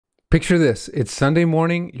Picture this. It's Sunday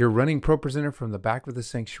morning, you're running ProPresenter from the back of the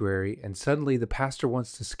sanctuary, and suddenly the pastor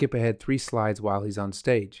wants to skip ahead 3 slides while he's on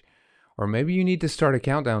stage. Or maybe you need to start a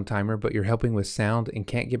countdown timer, but you're helping with sound and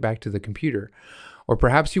can't get back to the computer. Or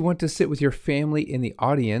perhaps you want to sit with your family in the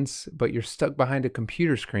audience, but you're stuck behind a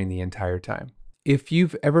computer screen the entire time. If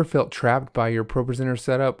you've ever felt trapped by your ProPresenter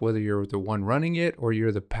setup, whether you're the one running it or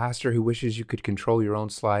you're the pastor who wishes you could control your own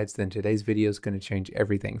slides, then today's video is going to change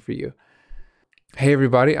everything for you. Hey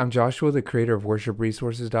everybody, I'm Joshua, the creator of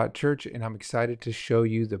worshipresources.church, and I'm excited to show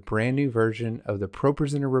you the brand new version of the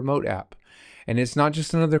ProPresenter Remote app. And it's not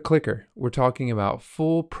just another clicker. We're talking about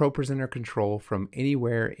full ProPresenter control from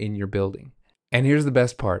anywhere in your building. And here's the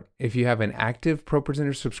best part. If you have an active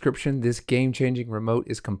ProPresenter subscription, this game-changing remote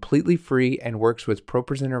is completely free and works with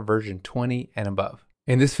ProPresenter version 20 and above.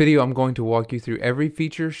 In this video, I'm going to walk you through every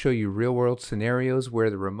feature, show you real-world scenarios where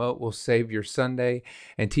the remote will save your Sunday,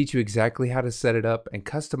 and teach you exactly how to set it up and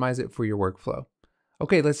customize it for your workflow.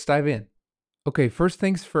 Okay, let's dive in. Okay, first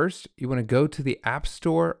things first, you want to go to the App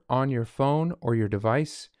Store on your phone or your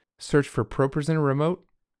device, search for ProPresenter Remote,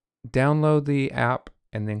 download the app,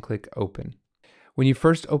 and then click Open. When you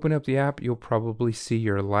first open up the app, you'll probably see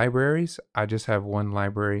your libraries. I just have one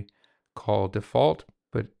library called Default,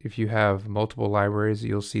 but if you have multiple libraries,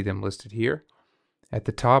 you'll see them listed here. At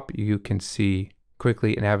the top, you can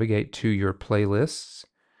quickly navigate to your playlists.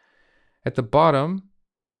 At the bottom,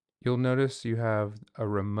 you'll notice you have a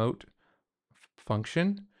remote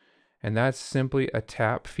function, and that's simply a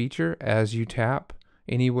tap feature. As you tap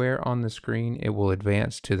anywhere on the screen, it will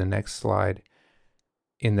advance to the next slide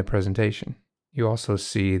in the presentation. You also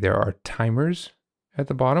see there are timers at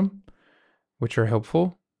the bottom, which are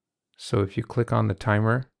helpful. So if you click on the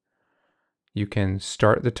timer, you can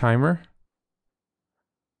start the timer.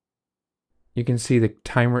 You can see the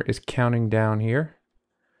timer is counting down here.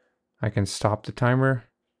 I can stop the timer,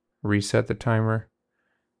 reset the timer,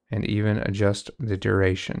 and even adjust the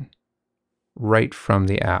duration right from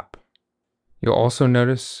the app. You'll also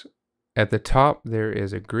notice at the top there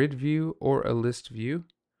is a grid view or a list view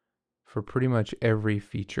for pretty much every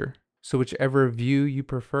feature. So whichever view you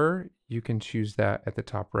prefer, you can choose that at the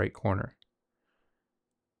top right corner.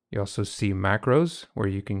 You also see macros, where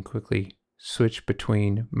you can quickly switch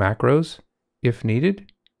between macros if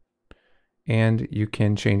needed. And you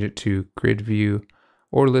can change it to grid view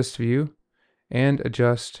or list view and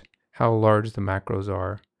adjust how large the macros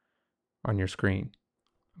are on your screen.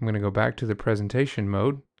 I'm going to go back to the presentation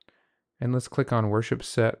mode, and let's click on Worship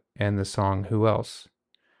Set and the song Who Else.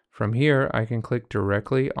 From here, I can click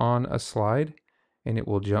directly on a slide and it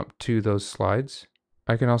will jump to those slides.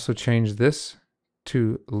 I can also change this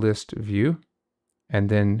to list view and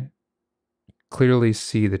then clearly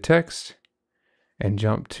see the text and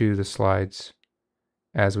jump to the slides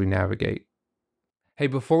as we navigate. Hey,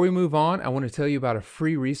 before we move on, I want to tell you about a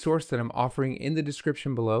free resource that I'm offering in the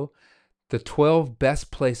description below. The 12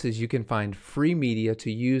 best places you can find free media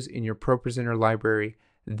to use in your ProPresenter library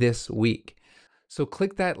this week. So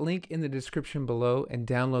click that link in the description below and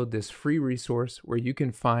download this free resource where you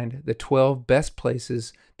can find the 12 best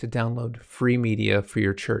places to download free media for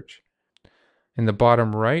your church. In the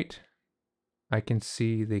bottom right, I can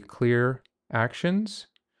see the clear actions.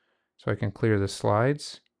 So I can clear the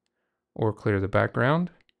slides or clear the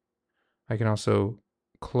background. I can also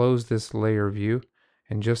close this layer view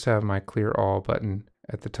and just have my clear all button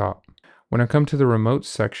at the top. When I come to the remote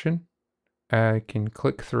section, I can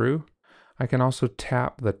click through. I can also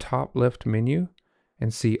tap the top left menu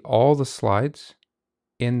and see all the slides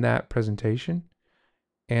in that presentation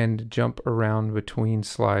and jump around between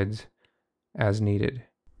slides as needed.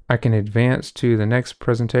 I can advance to the next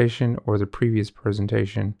presentation or the previous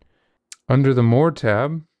presentation. Under the More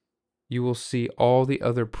tab, you will see all the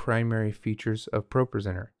other primary features of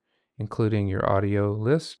ProPresenter, including your audio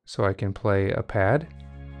list, so I can play a pad.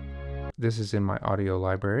 This is in my audio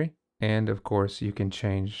library. And of course, you can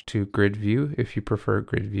change to grid view if you prefer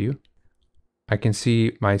grid view. I can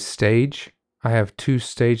see my stage. I have 2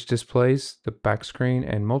 stage displays, the back screen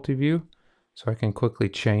and multi-view, so I can quickly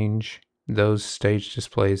change those stage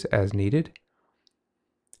displays as needed.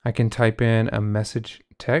 I can type in a message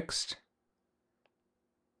text,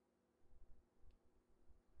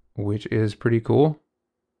 which is pretty cool,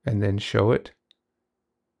 and then show it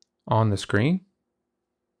on the screen.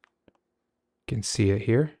 You can see it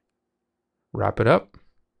here. Wrap it up,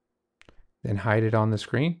 then hide it on the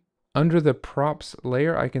screen. Under the props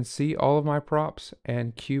layer, I can see all of my props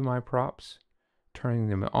and cue my props, turning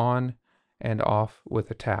them on and off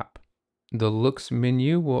with a tap. The looks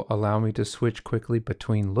menu will allow me to switch quickly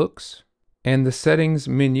between looks. And the settings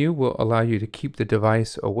menu will allow you to keep the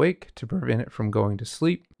device awake to prevent it from going to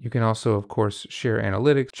sleep. You can also, of course, share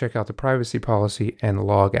analytics, check out the privacy policy, and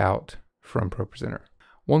log out from ProPresenter.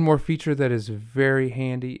 One more feature that is very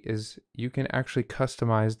handy is you can actually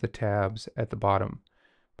customize the tabs at the bottom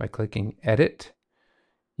by clicking Edit.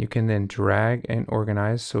 You can then drag and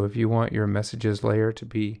organize. So if you want your messages layer to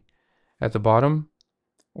be at the bottom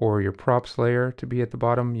or your props layer to be at the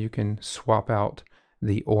bottom, you can swap out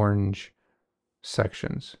the orange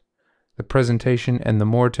sections. The presentation and the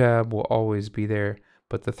more tab will always be there,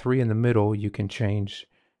 but the three in the middle you can change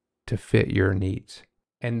to fit your needs.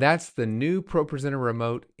 And that's the new ProPresenter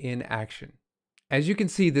Remote in action. As you can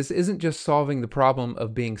see, this isn't just solving the problem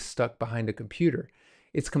of being stuck behind a computer.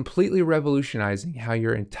 It's completely revolutionizing how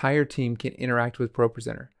your entire team can interact with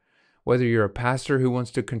ProPresenter. Whether you're a pastor who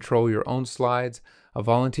wants to control your own slides, a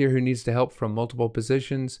volunteer who needs to help from multiple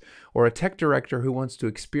positions, or a tech director who wants to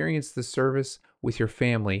experience the service with your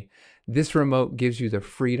family, this remote gives you the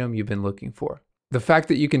freedom you've been looking for. The fact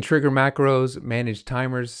that you can trigger macros, manage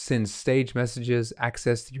timers, send stage messages,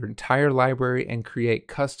 access your entire library, and create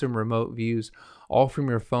custom remote views all from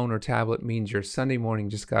your phone or tablet means your Sunday morning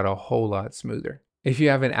just got a whole lot smoother. If you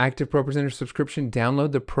have an active ProPresenter subscription,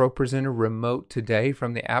 download the ProPresenter Remote today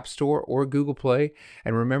from the App Store or Google Play.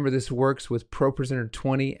 And remember, this works with ProPresenter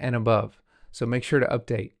 20 and above, so make sure to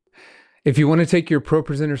update. If you want to take your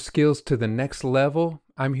ProPresenter skills to the next level,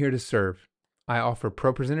 I'm here to serve. I offer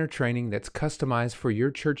ProPresenter training that's customized for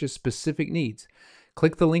your church's specific needs.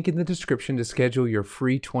 Click the link in the description to schedule your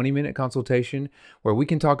free 20-minute consultation where we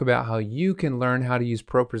can talk about how you can learn how to use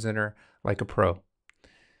ProPresenter like a pro.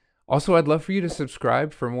 Also, I'd love for you to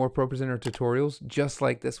subscribe for more ProPresenter tutorials just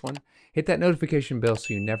like this one. Hit that notification bell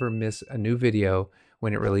so you never miss a new video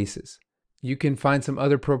when it releases. You can find some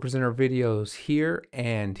other ProPresenter videos here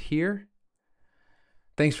and here.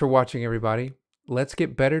 Thanks for watching, everybody. Let's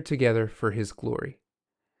get better together for His glory.